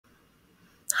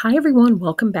Hi everyone,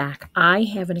 welcome back. I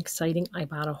have an exciting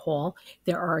Ibotta haul.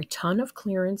 There are a ton of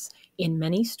clearance in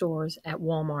many stores at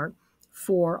Walmart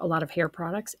for a lot of hair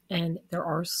products, and there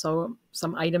are some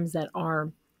items that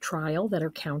are trial that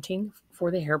are counting for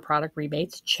the hair product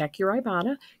rebates. Check your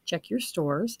Ibotta, check your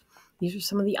stores. These are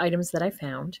some of the items that I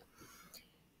found,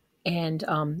 and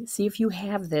see if you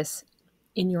have this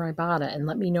in your Ibotta, and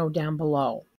let me know down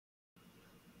below.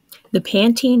 The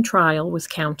Pantene trial was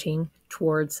counting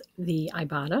towards the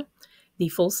Ibotta. The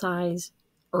full-size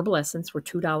herbal essence were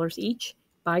 $2 each.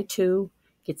 Buy two,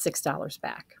 get $6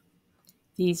 back.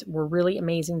 These were really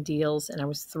amazing deals, and I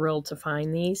was thrilled to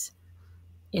find these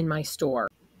in my store.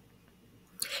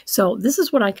 So this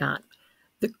is what I got.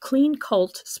 The Clean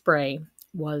Cult spray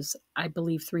was, I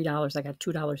believe, $3. I got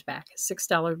 $2 back.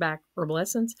 $6 back herbal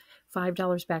essence,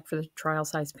 $5 back for the trial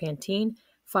size Pantene,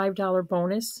 $5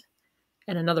 bonus,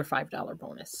 and another $5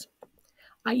 bonus.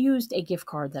 I used a gift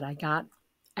card that I got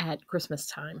at Christmas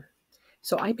time.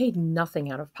 So I paid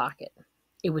nothing out of pocket.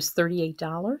 It was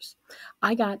 $38.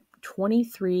 I got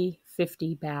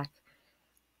 $23.50 back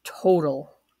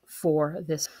total for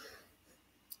this.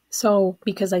 So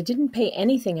because I didn't pay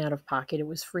anything out of pocket, it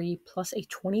was free plus a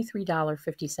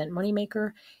 $23.50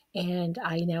 moneymaker, and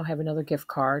I now have another gift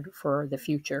card for the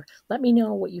future. Let me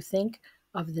know what you think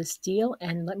of this deal,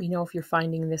 and let me know if you're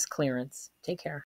finding this clearance. Take care.